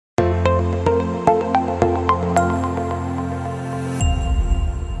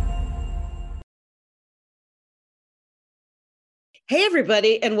Hey,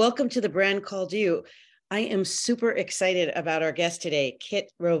 everybody, and welcome to The Brand Called You. I am super excited about our guest today,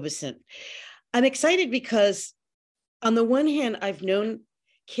 Kit Robison. I'm excited because, on the one hand, I've known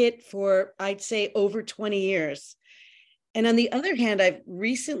Kit for, I'd say, over 20 years. And on the other hand, I've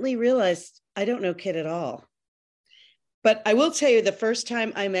recently realized I don't know Kit at all. But I will tell you, the first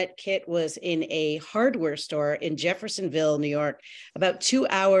time I met Kit was in a hardware store in Jeffersonville, New York, about 2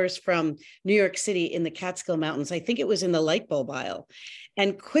 hours from New York City in the Catskill Mountains. I think it was in the light bulb aisle.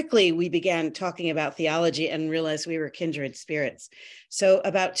 And quickly we began talking about theology and realized we were kindred spirits. So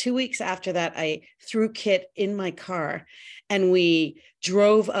about 2 weeks after that, I threw Kit in my car and we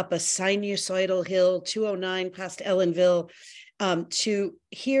drove up a sinusoidal hill, 209 past Ellenville, to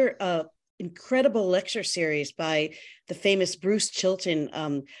hear a incredible lecture series by the famous Bruce Chilton,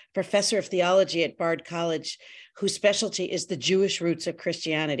 professor of theology at Bard College, whose specialty is the Jewish roots of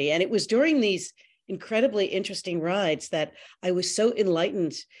Christianity. And it was during these incredibly interesting rides that I was so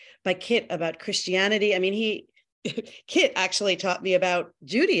enlightened by Kit about Christianity. I mean, Kit actually taught me about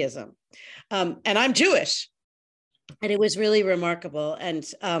Judaism, and I'm Jewish. And it was really remarkable. And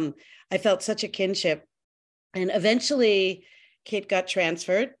I felt such a kinship. And eventually, Kit got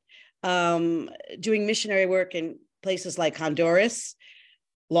transferred, doing missionary work in places like Honduras,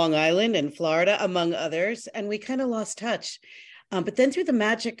 Long Island, and Florida, among others. And we kind of lost touch. But then through the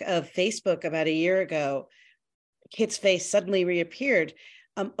magic of Facebook about a year ago, Kit's face suddenly reappeared,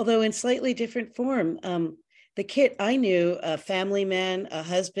 although in slightly different form. The Kit I knew, a family man, a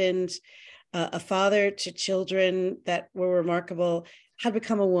husband, a father to children that were remarkable, had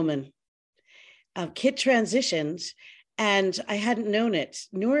become a woman. Kit transitioned, and I hadn't known it,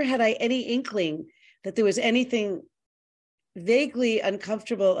 nor had I any inkling that there was anything vaguely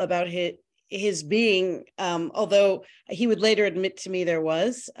uncomfortable about his being, although he would later admit to me there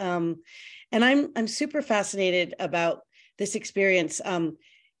was. And I'm super fascinated about this experience.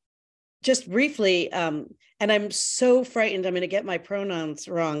 Just briefly, and I'm so frightened I'm going to get my pronouns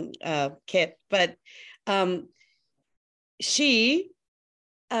wrong, Kit, but she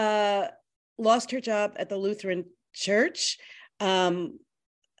lost her job at the Lutheran church,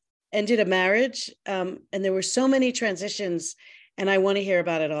 ended a marriage, and there were so many transitions, and I want to hear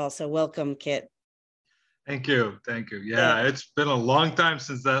about it all. So welcome, Kit. Thank you. Thank you. Yeah, it's been a long time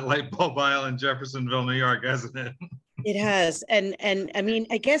since that light bulb aisle in Jeffersonville, New York, hasn't it? It has. And I mean,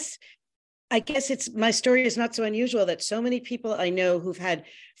 I guess it's, my story is not so unusual that so many people I know who've had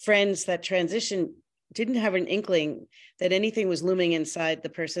friends that transitioned didn't have an inkling that anything was looming inside the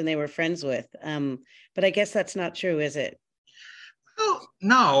person they were friends with. But I guess that's not true, is it? Well,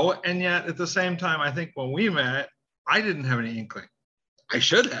 no. And yet at the same time, I think when we met, I didn't have any inkling. I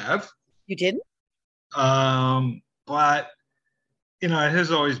should have. You didn't? But, it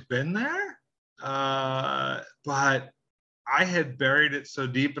has always been there. But I had buried it so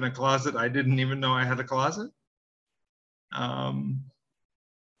deep in a closet, I didn't even know I had a closet. And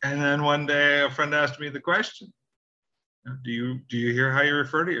then one day a friend asked me the question, do you hear how you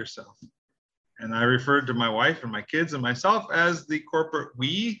refer to yourself? And I referred to my wife and my kids and myself as the corporate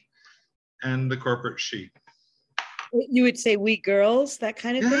we and the corporate she. You would say we girls, that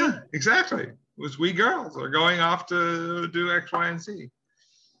kind of thing? Yeah, exactly. It was we girls are going off to do X, Y, and Z.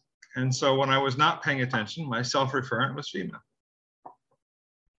 And so when I was not paying attention, my self-referent was female.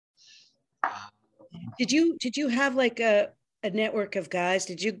 Did you have like a network of guys?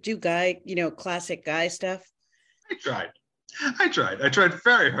 Did you do classic guy stuff? I tried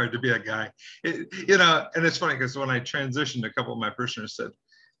very hard to be a guy. And it's funny because when I transitioned, a couple of my parishioners said,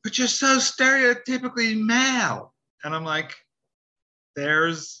 but you're so stereotypically male. And I'm like,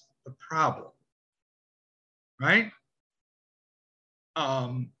 there's the problem, right?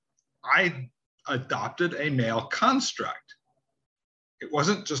 I adopted a male construct. It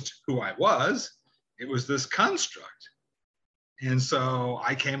wasn't just who I was, it was this construct. And so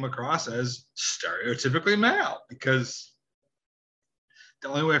I came across as stereotypically male because the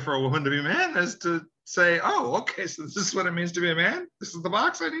only way for a woman to be a man is to say, oh, okay, so this is what it means to be a man. This is the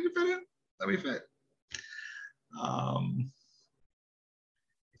box I need to fit in. Let me fit.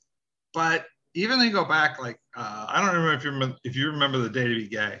 But even they go back, like, I don't remember if you remember the Day to Be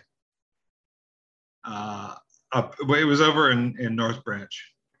Gay. It was over in North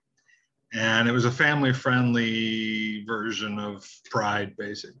Branch. And it was a family-friendly version of Pride,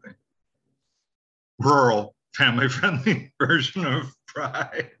 basically. Rural, family-friendly version of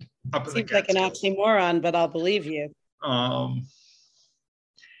Pride. Seems like an oxymoron, but I'll believe you. And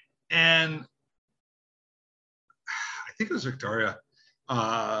I think it was Victoria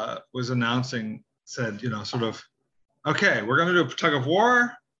was announcing, said, sort of, okay, we're going to do a tug of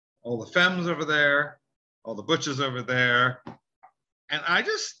war. All the femmes over there, all the butches over there. And I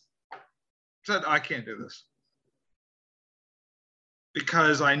just said, I can't do this.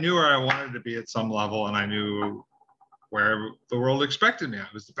 Because I knew where I wanted to be at some level, and I knew where the world expected me. I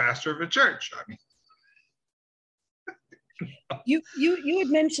was the pastor of a church. I mean, you had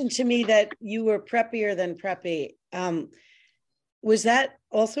mentioned to me that you were preppier than preppy. Was that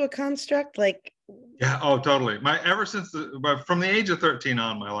also a construct? Like, yeah, oh, totally. Ever since from the age of 13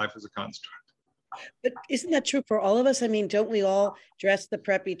 on, my life is a construct. but isn't that true for all of us? I mean, don't we all dress the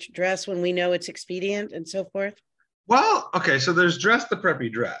preppy dress when we know it's expedient and so forth? Well, okay, so there's dress the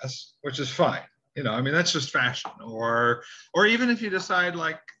preppy dress, which is fine. You know, I mean, that's just fashion. Or even if you decide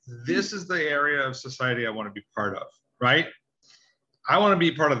like this is the area of society I want to be part of, right? I want to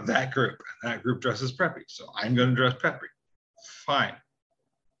be part of that group, and that group dresses preppy, so I'm going to dress preppy. Fine.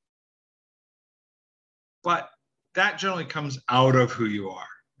 But that generally comes out of who you are.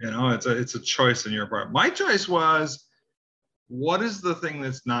 You know, it's a choice on your part. My choice was, what is the thing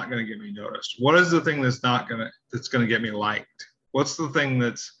that's not going to get me noticed? What is the thing that's going to get me liked? What's the thing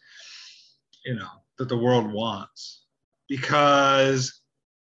that's, you know, that the world wants? Because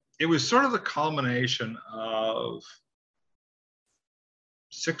it was sort of the culmination of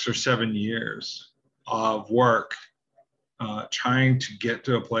 6 or 7 years of work trying to get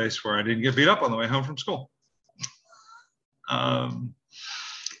to a place where I didn't get beat up on the way home from school.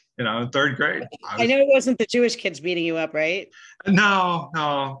 You know, in 3rd grade. I know it wasn't the Jewish kids beating you up, right? No.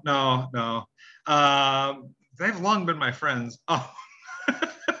 They've long been my friends. Oh.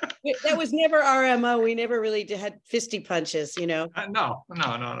 That was never our MO. We never really had fisty punches, you know? No.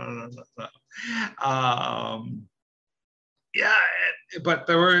 Yeah, but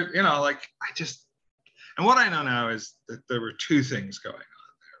there were, you know, like and what I know now is that there were 2 things going on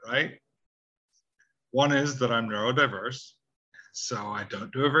there, right? One is that I'm neurodiverse, so I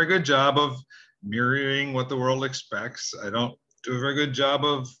don't do a very good job of mirroring what the world expects. I don't do a very good job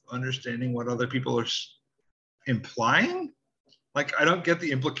of understanding what other people are implying. Like, I don't get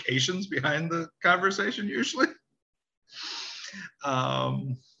the implications behind the conversation usually.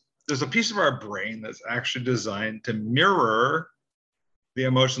 There's a piece of our brain that's actually designed to mirror the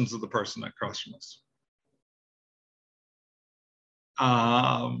emotions of the person across from us.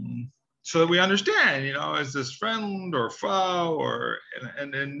 So that we understand, you know, is this friend or foe,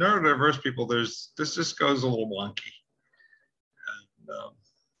 and in neurodiverse people, this just goes a little wonky.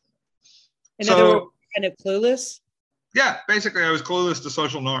 In other words, kind of clueless? Yeah, basically I was clueless to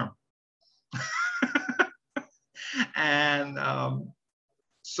social norm. And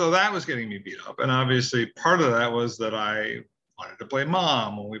so that was getting me beat up. And obviously part of that was that I wanted to play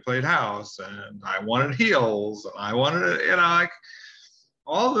mom when we played house, and I wanted heels, and I wanted to, you know, like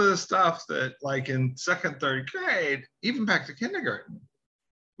all the stuff that, like, in 2nd, 3rd grade, even back to kindergarten,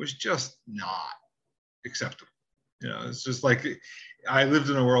 was just not acceptable. You know, it's just like I lived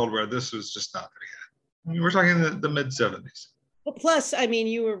in a world where this was just not very good. I mean, we're talking the mid 70s. Well, plus, I mean,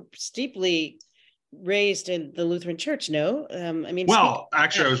 you were steeply raised in the Lutheran Church, no? I mean, well,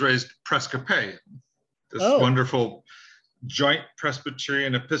 actually, I was raised Presbyterian, this wonderful joint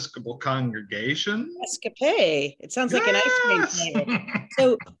Presbyterian Episcopal congregation. Escapade. It sounds like an ice cream flavor.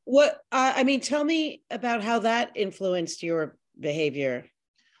 So what, I mean, tell me about how that influenced your behavior.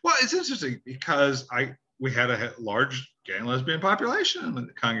 Well, it's interesting because we had a large gay and lesbian population in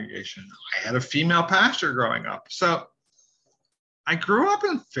the congregation. I had a female pastor growing up. So I grew up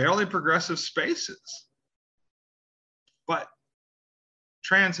in fairly progressive spaces. But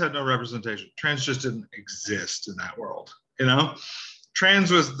trans had no representation. Trans just didn't exist in that world. You know, trans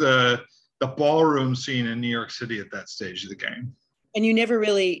was the ballroom scene in New York City at that stage of the game. And you never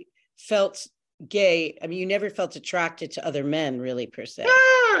really felt gay. I mean, you never felt attracted to other men, really, per se.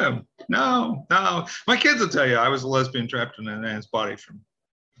 No. My kids will tell you I was a lesbian trapped in a man's body from,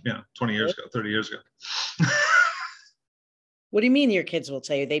 20 years ago, 30 years ago. What do you mean your kids will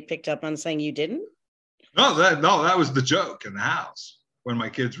tell you? They picked up on saying you didn't? No, that was the joke in the house when my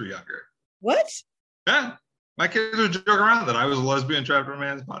kids were younger. What? Yeah. My kids would joke around that I was a lesbian trapped in a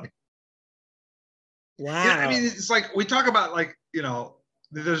man's body. Wow. I mean, it's like we talk about, like,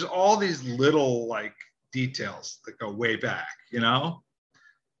 there's all these little, like, details that go way back,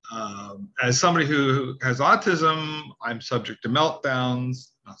 As somebody who has autism, I'm subject to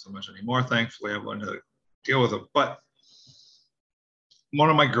meltdowns, not so much anymore, thankfully. I've learned how to deal with them. But one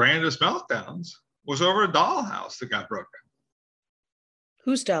of my grandest meltdowns was over a dollhouse that got broken.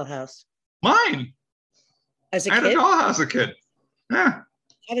 Whose dollhouse? Mine. As a kid? I had a dollhouse as a kid. Yeah.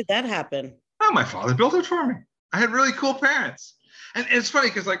 How did that happen? Oh, my father built it for me. I had really cool parents. And it's funny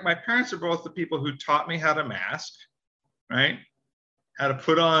because, like, my parents are both the people who taught me how to mask, right? How to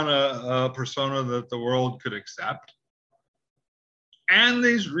put on a persona that the world could accept. and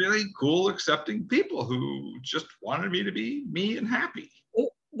these really cool, accepting people who just wanted me to be me and happy.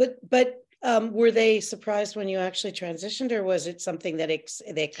 But were they surprised when you actually transitioned, or was it something that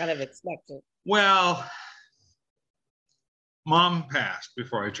they kind of expected? Well, Mom passed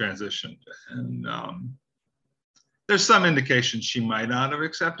before I transitioned, and there's some indication she might not have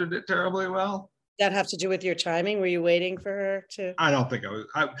accepted it terribly well. That have to do with your timing? Were you waiting for her to? I don't think I was.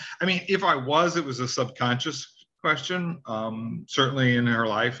 I mean, if I was, it was a subconscious question. Certainly in her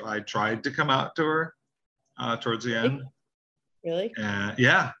life, I tried to come out to her towards the end. Really?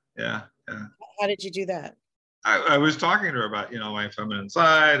 Yeah. How did you do that? I was talking to her about, my feminine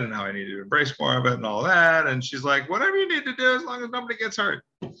side and how I needed to embrace more of it and all that. And she's like, whatever you need to do, as long as nobody gets hurt.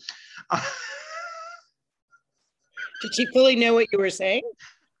 Did she fully know what you were saying?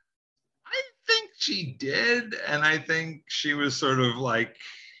 I think she did. And I think she was sort of like,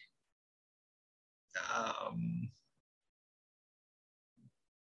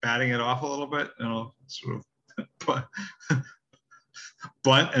 batting it off a little bit, sort of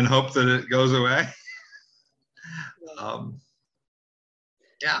bunt and hope that it goes away.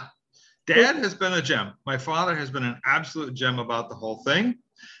 Yeah. Dad has been a gem. My father has been an absolute gem about the whole thing.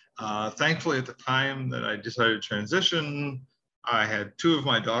 Thankfully, at the time that I decided to transition, I had 2 of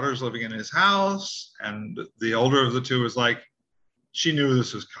my daughters living in his house, and the older of the 2 was like, she knew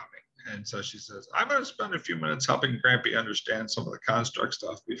this was coming. And so she says, I'm going to spend a few minutes helping Grampy understand some of the construct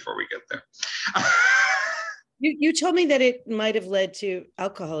stuff before we get there. You told me that it might have led to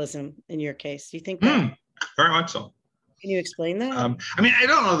alcoholism in your case. Do you think that? Very much so. Can you explain that? I mean, I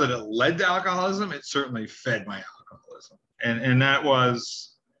don't know that it led to alcoholism. It certainly fed my alcoholism. And that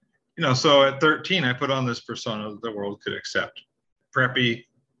was, so at 13, I put on this persona that the world could accept. Preppy,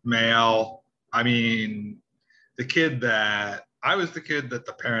 male. I mean, I was the kid that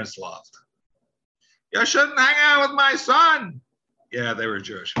the parents loved. You shouldn't hang out with my son. Yeah, they were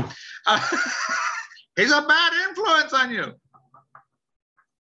Jewish. He's a bad influence on you.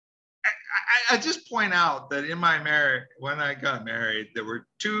 I just point out that in my marriage, when I got married, there were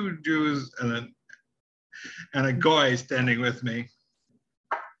 2 Jews and a goy standing with me.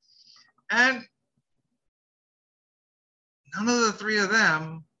 And none of the 3 of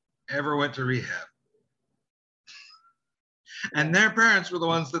them ever went to rehab. And their parents were the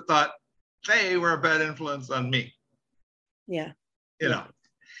ones that thought they were a bad influence on me. Yeah.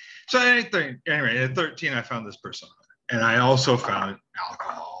 So anyway, at 13, I found this persona. And I also found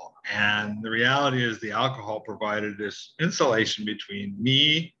alcohol. And the reality is the alcohol provided this insulation between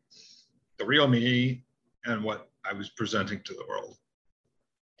me, the real me, and what I was presenting to the world.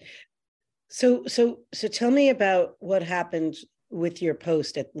 So tell me about what happened with your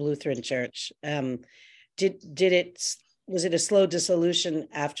post at Lutheran Church. Was it a slow dissolution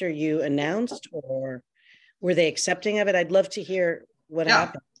after you announced, or were they accepting of it? I'd love to hear what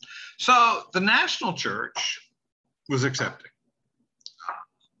happened. So the national church was accepting,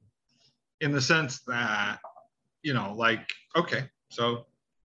 in the sense that, okay, so,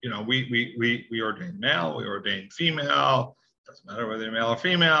 we ordain male, we ordain female. Doesn't matter whether you're male or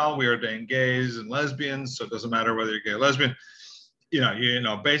female. We ordain gays and lesbians, so it doesn't matter whether you're gay or lesbian.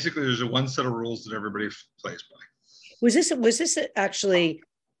 Basically, there's one set of rules that everybody plays by. Was this actually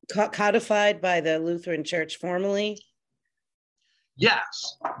codified by the Lutheran Church formally?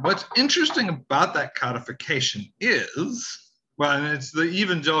 Yes. What's interesting about that codification is, and it's the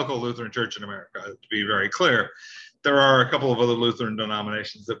Evangelical Lutheran Church in America, to be very clear. There are a couple of other Lutheran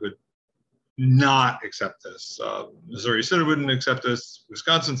denominations that would not accept this. Missouri Synod wouldn't accept this.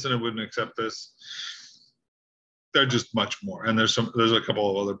 Wisconsin Synod wouldn't accept this. They're just much more. And there's a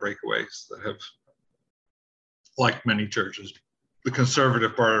couple of other breakaways that have, like many churches, the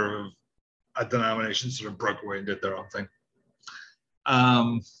conservative part of a denomination sort of broke away and did their own thing.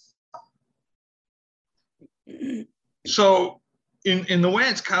 So in the way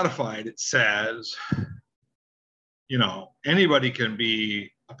it's codified, it says, anybody can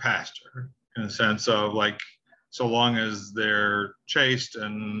be a pastor, in the sense of, like, so long as they're chaste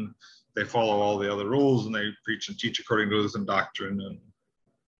and they follow all the other rules and they preach and teach according to Lutheran doctrine.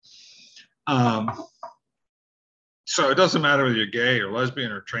 And so it doesn't matter whether you're gay or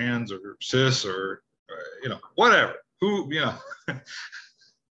lesbian or trans or cis or whatever,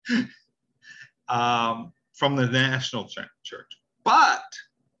 from the national church. But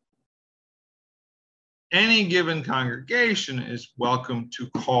any given congregation is welcome to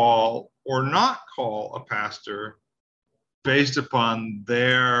call or not call a pastor based upon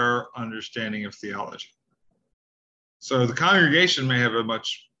their understanding of theology. So the congregation may have a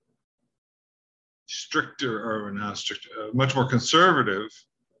much stricter, or not stricter, much more conservative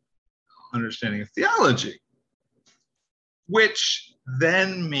understanding of theology, which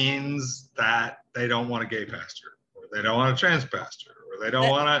then means that they don't want a gay pastor, or they don't want a trans pastor, or they don't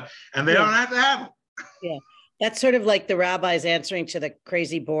want to, and they don't have to have them. Yeah. That's sort of like the rabbis answering to the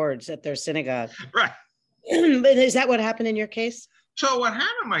crazy boards at their synagogue. Right. But is that what happened in your case? So what happened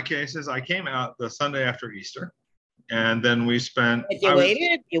in my case is I came out the Sunday after Easter, and then we spent. But you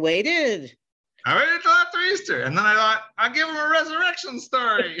waited. I waited until after Easter, and then I thought, I'll give them a resurrection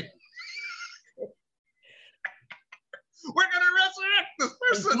story. We're going to resurrect this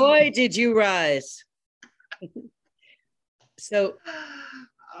person. Boy, did you rise. So.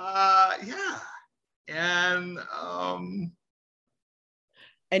 Yeah. And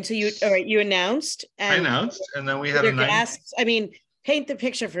so you announced. And I announced, and then we had a night. I mean, paint the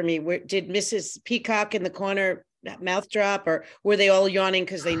picture for me. Did Mrs. Peacock in the corner mouth drop, or were they all yawning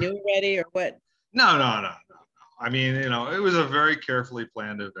because they knew already, or what? No. I mean, it was a very carefully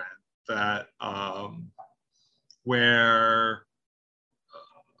planned event that where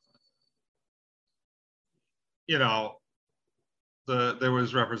there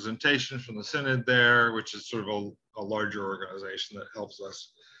was representation from the synod there, which is sort of a larger organization that helps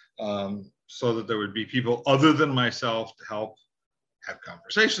us, so that there would be people other than myself to help have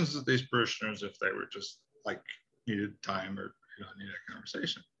conversations with these parishioners if they were just like needed time or needed a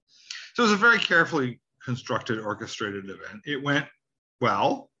conversation. So it was a very carefully constructed, orchestrated event. It went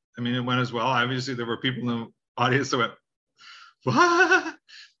well. I mean, it went as well. Obviously, there were people in the audience that went, "What?"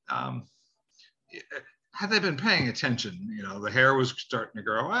 Had they been paying attention, the hair was starting to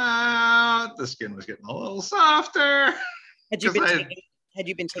grow out, the skin was getting a little softer. Had you been taking?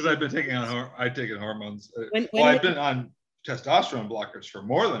 Because I'd taken hormones. I'd been on testosterone blockers for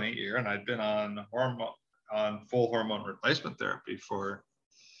more than a year, and I'd been on full hormone replacement therapy for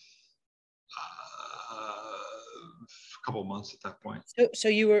a couple of months at that point. So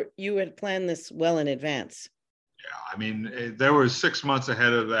you had planned this well in advance. Yeah, I mean, there was 6 months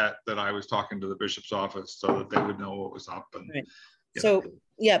ahead of that I was talking to the bishop's office so that they would know what was up. And right. So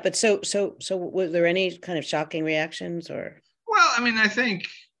were there any kind of shocking reactions, or? Well, I mean, I think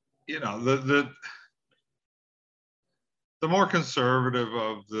the more conservative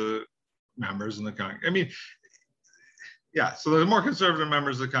of the members in the congregation. I mean, yeah. So the more conservative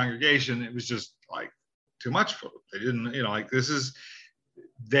members of the congregation, it was just like too much for them. They didn't,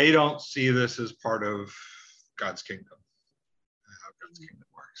 they don't see this as part of God's kingdom, how God's kingdom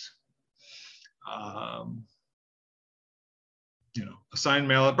works. Assigned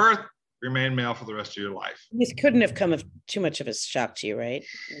male at birth, remain male for the rest of your life. This couldn't have come of too much of a shock to you, right?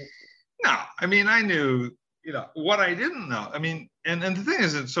 No, I mean, I knew, what I didn't know. I mean, and the thing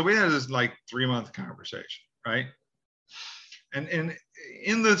is, so we had this like 3-month conversation, right? And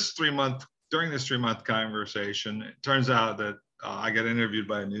in this during this 3-month conversation, it turns out that I got interviewed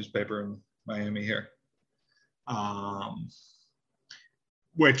by a newspaper in Miami here.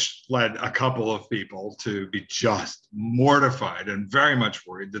 Which led a couple of people to be just mortified and very much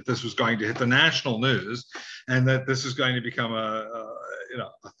worried that this was going to hit the national news and that this is going to become a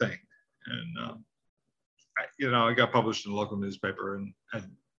thing. And I got published in a local newspaper and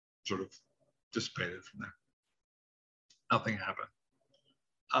sort of dissipated from there. Nothing happened.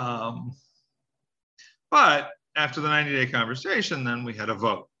 But after the 90-day conversation, then we had a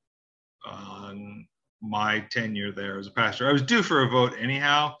vote on my tenure there as a pastor. I was due for a vote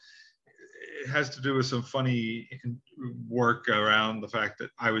anyhow. It has to do with some funny work around the fact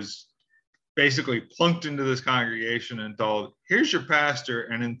that I was basically plunked into this congregation and told, here's your pastor,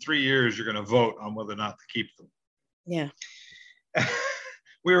 and in 3 years, you're going to vote on whether or not to keep them. Yeah.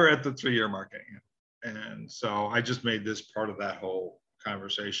 We were at the 3-year mark. And so I just made this part of that whole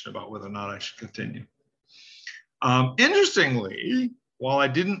conversation about whether or not I should continue. Interestingly, while I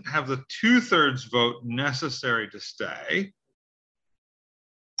didn't have the 2/3 vote necessary to stay,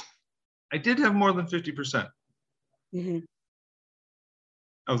 I did have more than 50%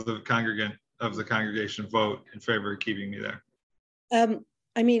 of the congregation vote in favor of keeping me there.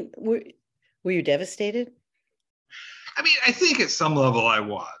 I mean, were you devastated? I mean, I think at some level I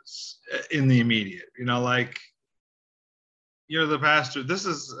was in the immediate. You're the pastor. This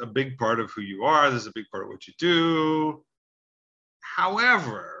is a big part of who you are. This is a big part of what you do.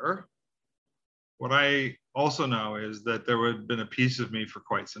 However, what I also know is that there had been a piece of me for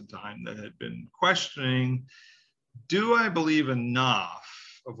quite some time that had been questioning, do I believe enough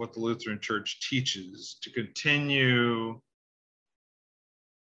of what the Lutheran Church teaches to continue?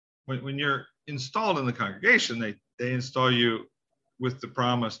 When you're installed in the congregation, they install you with the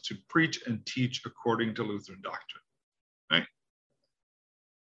promise to preach and teach according to Lutheran doctrine, right?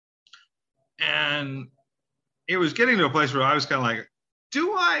 And it was getting to a place where I was kind of like,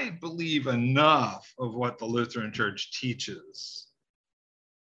 do I believe enough of what the Lutheran Church teaches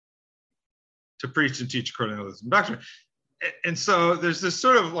to preach and teach according to Lutheran doctrine. And so there's this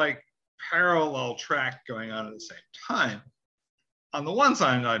sort of like parallel track going on at the same time. On the one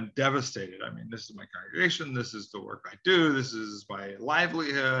side, I'm devastated. I mean, this is my congregation. This is the work I do. This is my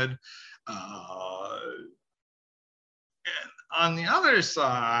livelihood. And on the other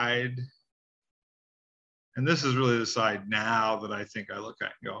side, and this is really the side now that I think I look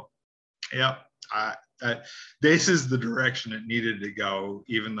at and go, yep, this is the direction it needed to go,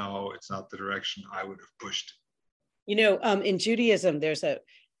 even though it's not the direction I would have pushed. You know, in Judaism, there's a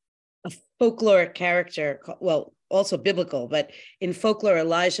folkloric character, well, also biblical, but in folklore,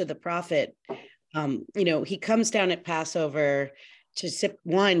 Elijah the prophet, you know, he comes down at Passover to sip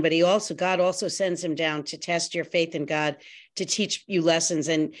wine, but God also sends him down to test your faith in God, to teach you lessons.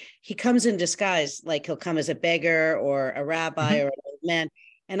 And he comes in disguise, like he'll come as a beggar or a rabbi or an old man.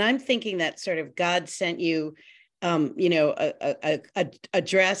 And I'm thinking that sort of God sent you, you know, a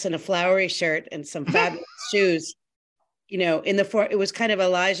dress and a flowery shirt and some fabulous shoes, you know, it was kind of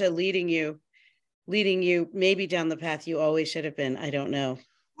Elijah leading you maybe down the path you always should have been. I don't know.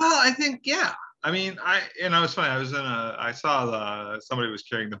 Well, I think, yeah. I mean, it's funny. I saw somebody was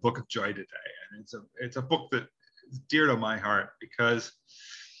carrying the Book of Joy today, and it's a book that is dear to my heart because,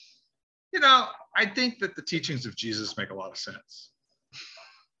 you know, I think that the teachings of Jesus make a lot of sense.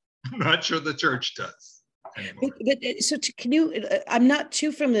 I'm not sure the church does anymore. So can you, I'm not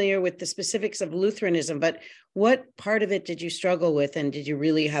too familiar with the specifics of Lutheranism, but what part of it did you struggle with and did you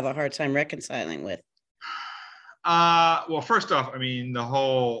really have a hard time reconciling with? Well, first off, I mean,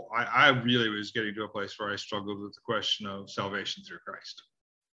 I really was getting to a place where I struggled with the question of salvation through Christ,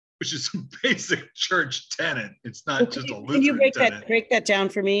 which is a basic church tenet. It's not just a Lutheran Can you tenet. break that down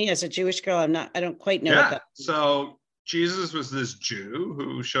for me as a Jewish girl? I don't quite know. Yeah. So Jesus was this Jew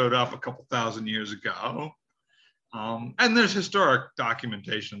who showed up a couple thousand years ago. And there's historic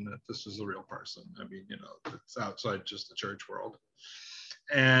documentation that this was a real person. I mean, you know, it's outside just the church world.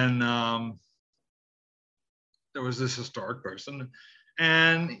 And there was this historic person,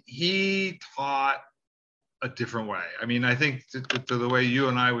 and he taught a different way. I mean, I think to the way you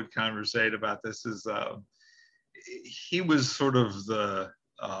and I would conversate about this is he was sort of the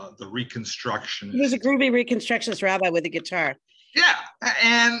Reconstructionist. He was a groovy Reconstructionist rabbi with a guitar. Yeah,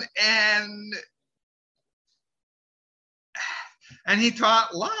 and he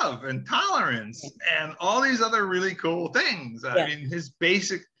taught love and tolerance and all these other really cool things. I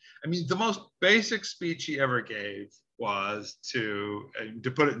mean, the most basic speech he ever gave was to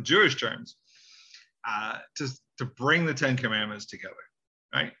put it in Jewish terms, to bring the Ten Commandments together,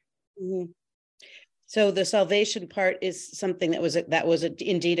 right? Mm-hmm. So the salvation part is something that was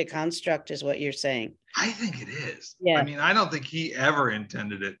indeed a construct, is what you're saying. I think it is. Yeah. I mean, I don't think he ever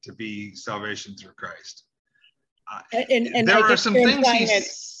intended it to be salvation through Christ. And there are some things he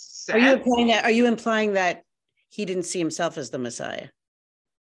said. Are you implying that he didn't see himself as the Messiah?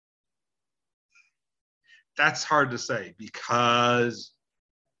 That's hard to say, because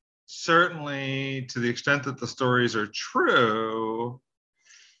certainly to the extent that the stories are true,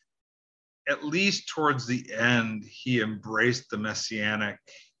 at least towards the end, he embraced the messianic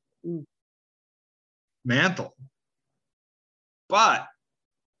mantle. But,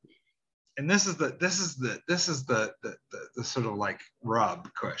 and this is the sort of like rub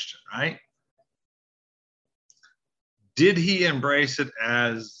question, right? Did he embrace it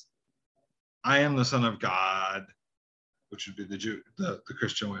as I am the Son of God, which would be the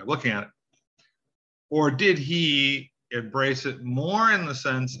Christian way of looking at it? Or did he embrace it more in the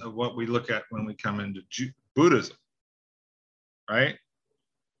sense of what we look at when we come into Buddhism, right?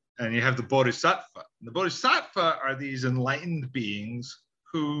 And you have the Bodhisattva. And the Bodhisattva are these enlightened beings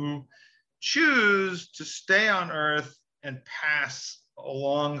who choose to stay on earth and pass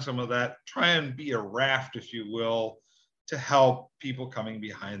along some of that, try and be a raft, if you will, to help people coming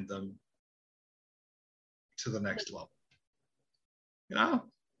behind them to the next level, you know?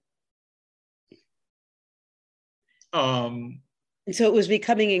 And so it was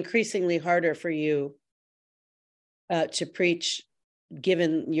becoming increasingly harder for you to preach,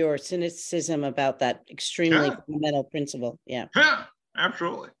 given your cynicism about that extremely fundamental principle. Yeah,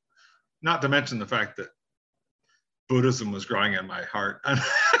 absolutely. Not to mention the fact that Buddhism was growing in my heart.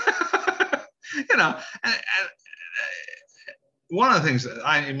 You know, and one of the things that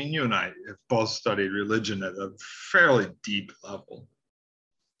I mean, you and I have both studied religion at a fairly deep level.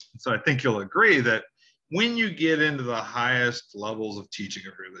 So I think you'll agree that when you get into the highest levels of teaching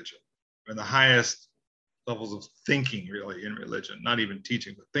of religion, and the highest levels of thinking really in religion, not even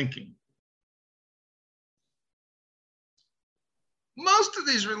teaching, but thinking, most of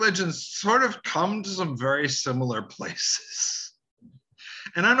these religions sort of come to some very similar places.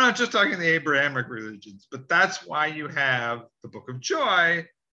 And I'm not just talking the Abrahamic religions, but that's why you have the Book of Joy,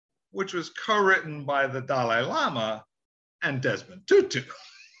 which was co-written by the Dalai Lama and Desmond Tutu.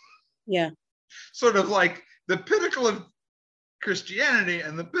 Yeah. Sort of like the pinnacle of Christianity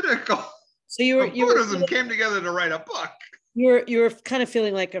and the pinnacle of Buddhism came together to write a book. You were kind of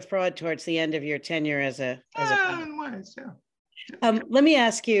feeling like a fraud towards the end of your tenure as a in ways, yeah. Let me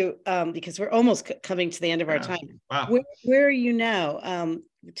ask you, because we're almost coming to the end of our time. Wow. Where are you now?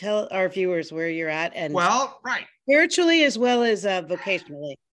 Tell our viewers where you're at, and right, spiritually as well as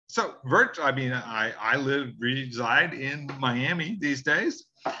vocationally. So, I reside in Miami these days,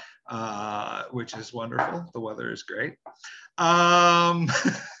 which is wonderful. The weather is great.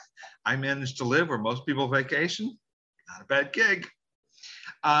 I managed to live where most people vacation. Not a bad gig.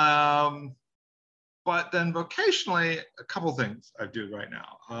 But then vocationally, a couple things I do right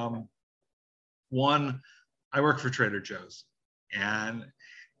now. One, I work for Trader Joe's. And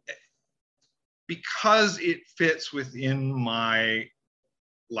because it fits within my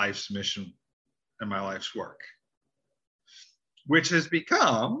life's mission and my life's work, which has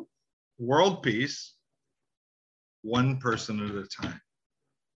become world peace, one person at a time.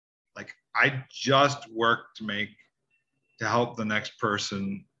 Like, I just work to help the next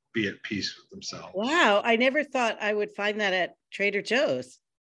person be at peace with themselves. Wow, I never thought I would find that at Trader Joe's.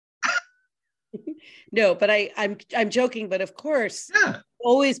 No, but I'm joking. But of course, yeah. I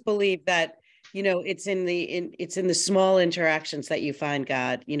always believe that, it's in the small interactions that you find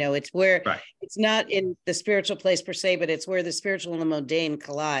God. It's where It's not in the spiritual place per se, but it's where the spiritual and the mundane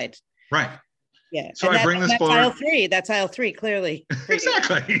collide. Right. Yeah. So I bring this forward. Aisle 3. That's aisle 3, clearly.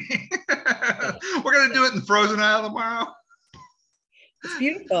 Exactly. We're gonna do it in the frozen aisle tomorrow. It's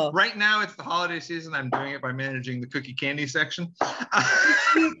beautiful. Right now, it's the holiday season. I'm doing it by managing the cookie candy section.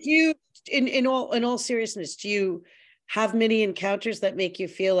 do you, in all seriousness, do you have many encounters that make you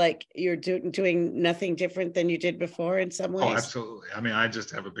feel like you're doing nothing different than you did before in some ways? Oh, absolutely. I mean, I just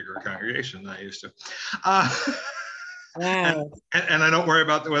have a bigger congregation than I used to. Wow. And I don't worry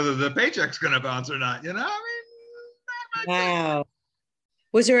about whether the paycheck's going to bounce or not. Wow.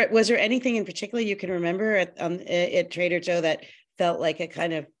 Was there anything in particular you can remember at Trader Joe that felt like a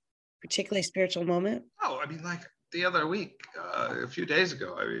kind of particularly spiritual moment? Oh, I mean, like the other week, a few days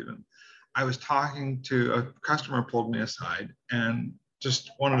ago, I was talking to a customer, pulled me aside and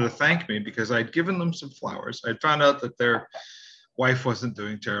just wanted to thank me because I'd given them some flowers. I'd found out that their wife wasn't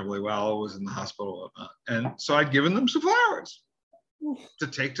doing terribly well, was in the hospital, and whatnot. And so I'd given them some flowers to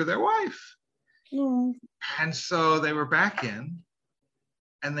take to their wife. And so they were back in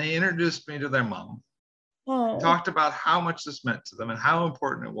and they introduced me to their mom. Talked about how much this meant to them and how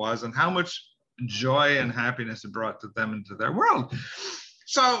important it was and how much joy and happiness it brought to them into their world.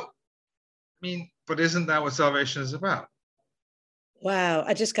 So, I mean, but isn't that what salvation is about? Wow,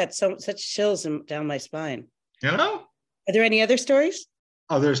 I just got such chills down my spine. Are there any other stories?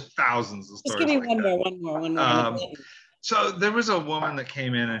 Oh, there's thousands of stories. Just give me like one more. So there was a woman that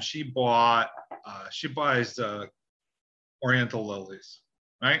came in and she buys Oriental lilies,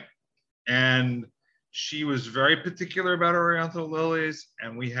 right? And she was very particular about Oriental lilies.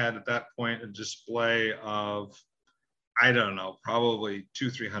 And we had at that point a display of, I don't know, probably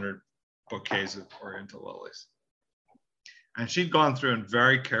 200-300 bouquets of Oriental lilies. And she'd gone through and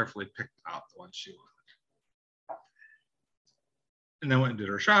very carefully picked out the ones she wanted. And then went and did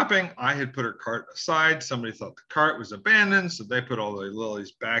her shopping. I had put her cart aside. Somebody thought the cart was abandoned, so they put all the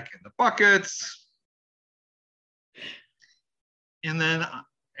lilies back in the buckets. And then,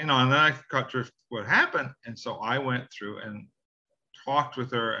 and then I caught drift what happened. And so I went through and talked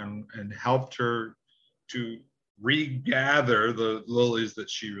with her and helped her to regather the lilies that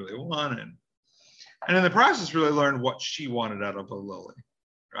she really wanted. And in the process, really learned what she wanted out of a lily,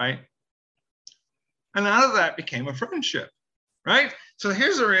 right? And out of that became a friendship, right? So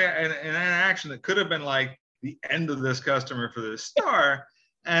here's an interaction that could have been like the end of this customer for this store.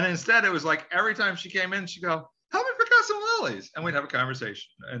 And instead it was like every time she came in, she'd go, help me pick out some lilies. And we'd have a conversation.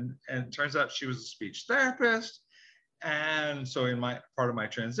 And it turns out she was a speech therapist. And so in part of my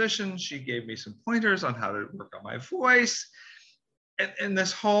transition, she gave me some pointers on how to work on my voice. And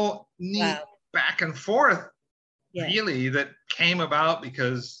this whole neat back and forth really that came about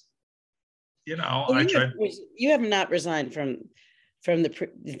because, I tried. You have not resigned from the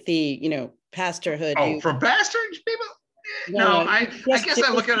pastorhood. Oh, from pastoring people? No, I guess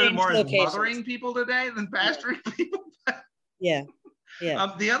I look at it more as mothering people today than pastoring people. Yeah.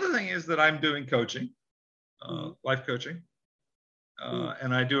 The other thing is that I'm doing coaching, life coaching,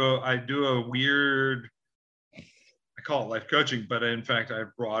 and I do a weird. I call it life coaching, but in fact,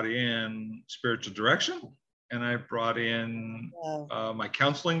 I've brought in spiritual direction and I brought in Wow. my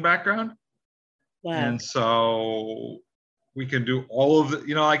counseling background. Wow. And so we can do all of the,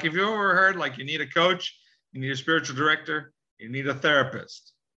 like if you ever heard, like you need a coach, you need a spiritual director, you need a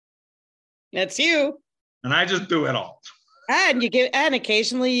therapist. That's you. And I just do it all. And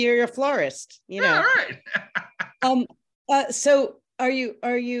occasionally you're a florist, Yeah, right. So are you,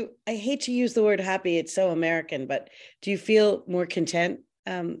 I hate to use the word happy, it's so American, but do you feel more content?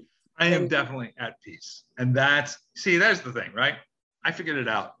 I am definitely at peace. And that's the thing, right? I figured it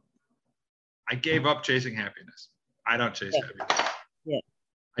out. I gave up chasing happiness. I don't chase happiness. Yeah.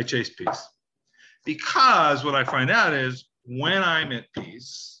 I chase peace. Because what I find out is when I'm at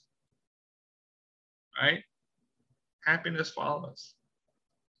peace, right, happiness follows.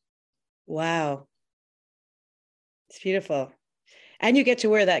 Wow. It's beautiful. And you get to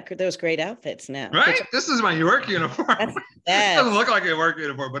wear those great outfits now. Right? This is my work uniform. It doesn't look like a work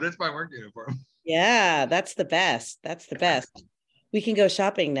uniform, but it's my work uniform. Yeah, that's the best. That's the best. We can go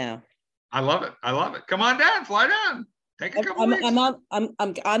shopping now. I love it. I love it. Come on down, fly down. Take a couple weeks. I'm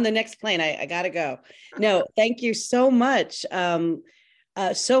on the next plane. I gotta go. No, thank you so much.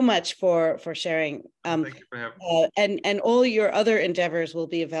 So much for sharing. Thank you for having me. And all your other endeavors will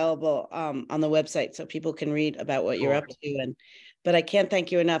be available on the website so people can read about what you're up to. But I can't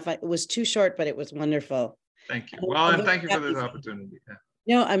thank you enough. It was too short, but it was wonderful. Thank you. Well, and thank you for this opportunity.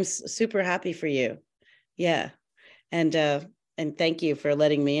 No, I'm super happy for you. Yeah. And thank you for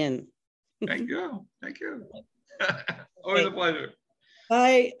letting me in. Thank you. Thank you. Always a pleasure.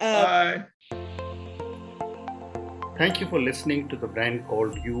 Bye. Bye. Thank you for listening to the Brand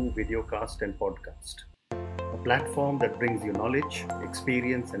Called You videocast and podcast, a platform that brings you knowledge,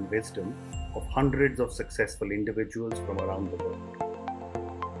 experience, and wisdom of hundreds of successful individuals from around the world.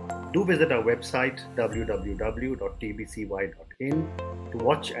 Do visit our website www.tbcy.in to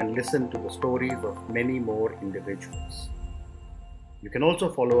watch and listen to the stories of many more individuals. You can also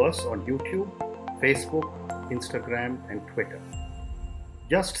follow us on YouTube, Facebook, Instagram, and Twitter.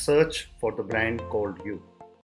 Just search for the Brand Called You.